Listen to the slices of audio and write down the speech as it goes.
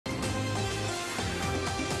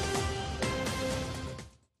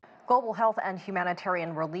Global health and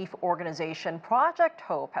humanitarian relief organization Project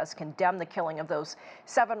Hope has condemned the killing of those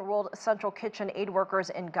 7 World Central Kitchen aid workers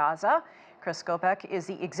in Gaza. Chris Skopec is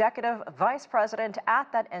the executive vice president at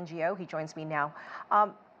that NGO. He joins me now.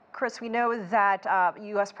 Chris, we know that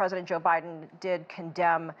U.S. President Joe Biden did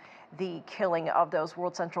condemn the killing of those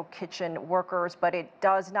World Central Kitchen workers, but it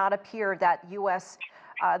does not appear that the U.S.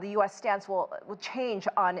 stance will change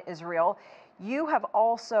on Israel. You have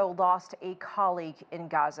also lost a colleague in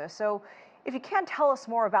Gaza. So if you can tell us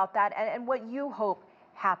more about that and what you hope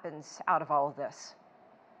happens out of all of this.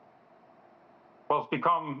 Well, it's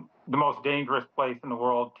become the most dangerous place in the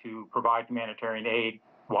world to provide humanitarian aid,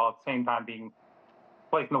 while at the same time being a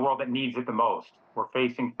place in the world that needs it the most. We're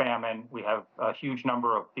facing famine. We have a huge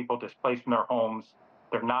number of people displaced from their homes.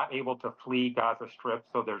 They're not able to flee Gaza Strip,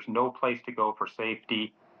 so there's no place to go for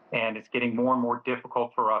safety. And it's getting more and more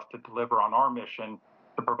difficult for us to deliver on our mission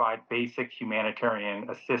to provide basic humanitarian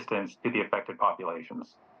assistance to the affected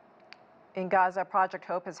populations. In Gaza, Project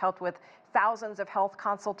Hope has helped with thousands of health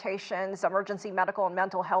consultations, emergency medical and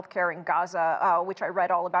mental health care in Gaza, which I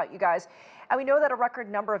read all about, you guys. And we know that a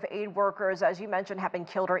record number of aid workers, as you mentioned, have been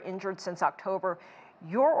killed or injured since October.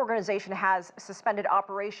 Your organization has suspended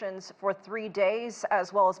operations for 3 days,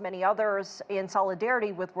 as well as many others, in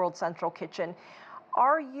solidarity with World Central Kitchen.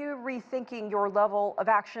 Are you rethinking your level of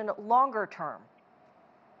action longer term?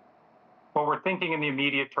 Well, we're thinking in the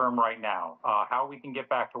immediate term right now, how we can get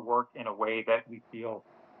back to work in a way that we feel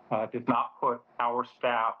does not put our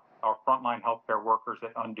staff, our frontline healthcare workers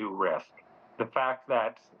at undue risk. The fact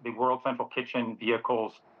that the World Central Kitchen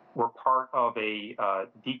vehicles were part of a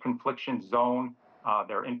deconfliction zone,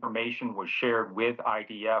 their information was shared with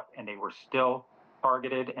IDF, and they were still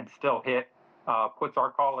targeted and still hit, puts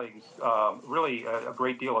our colleagues really a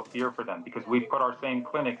great deal of fear for them, because we put our same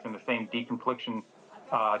clinics in the same deconfliction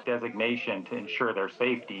designation to ensure their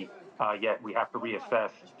safety, yet we have to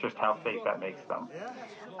reassess just how safe that makes them.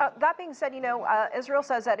 That being said, Israel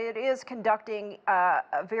says that it is conducting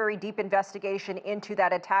a very deep investigation into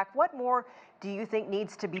that attack. What more do you think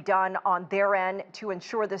needs to be done on their end to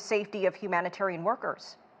ensure the safety of humanitarian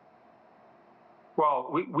workers? Well,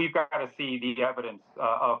 we've got to see the evidence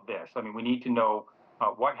of this. I mean, we need to know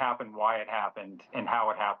what happened, why it happened, and how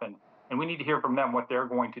it happened. And we need to hear from them what they're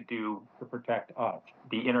going to do to protect us,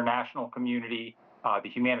 the international community, the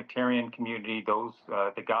humanitarian community, those,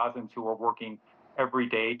 the Gazans who are working every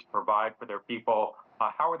day to provide for their people.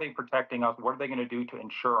 How are they protecting us? What are they going to do to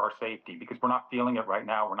ensure our safety? Because we're not feeling it right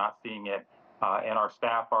now. We're not seeing it. And our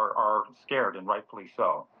staff are scared, and rightfully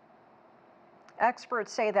so.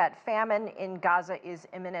 Experts say that famine in Gaza is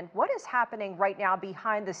imminent. What is happening right now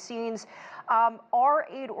behind the scenes? Are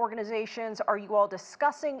aid organizations, are you all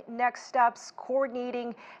discussing next steps,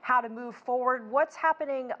 coordinating how to move forward? What's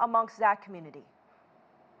happening amongst that community?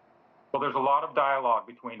 Well, there's a lot of dialogue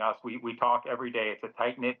between us. We talk every day. It's a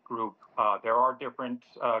tight-knit group. There are different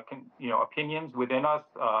opinions within us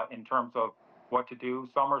in terms of what to do.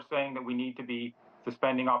 Some are saying that we need to be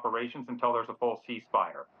suspending operations until there's a full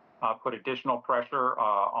ceasefire. Put additional pressure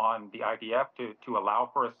on the IDF to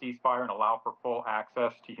allow for a ceasefire and allow for full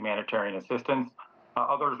access to humanitarian assistance.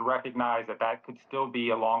 Others recognize that that could still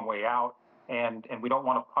be a long way out, and we don't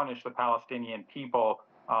want to punish the Palestinian people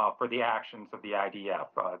for the actions of the IDF.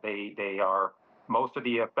 They are, most of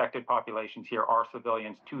the affected populations here are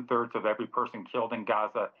civilians. 2/3 of every person killed in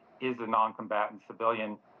Gaza is a non-combatant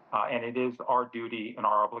civilian, and it is our duty and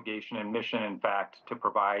our obligation and mission, in fact, to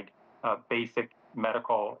provide basic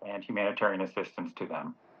medical and humanitarian assistance to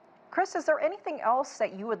them. Chris, is there anything else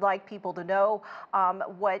that you would like people to know,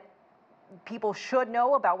 what people should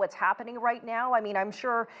know about what's happening right now? I mean, I'm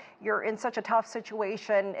sure you're in such a tough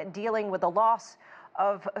situation dealing with the loss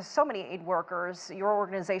of so many aid workers, your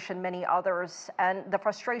organization, many others, and the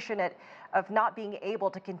frustration of not being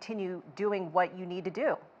able to continue doing what you need to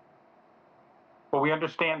do. Well, we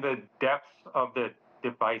understand the depths of the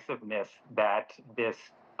divisiveness that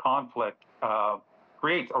this conflict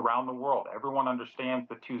creates around the world. Everyone understands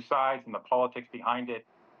the two sides and the politics behind it,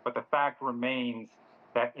 but the fact remains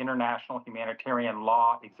that international humanitarian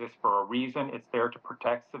law exists for a reason. It's there to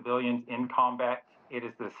protect civilians in combat. It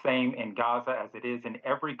is the same in Gaza as it is in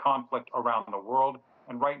every conflict around the world,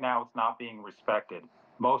 and right now it's not being respected.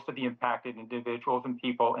 Most of the impacted individuals and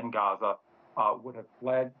people in Gaza would have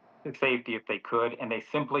fled to safety if they could, and they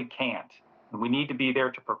simply can't. And we need to be there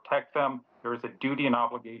to protect them. There is a duty and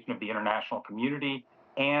obligation of the international community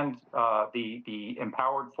and the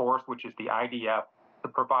empowered force, which is the IDF, to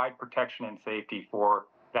provide protection and safety for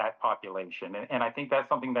that population. And I think that's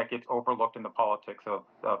something that gets overlooked in the politics of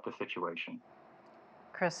the situation.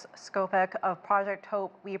 Chris Skopec of Project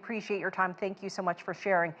Hope. We appreciate your time. Thank you so much for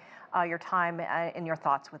sharing your time and your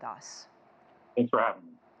thoughts with us. Thanks for having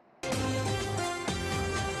me.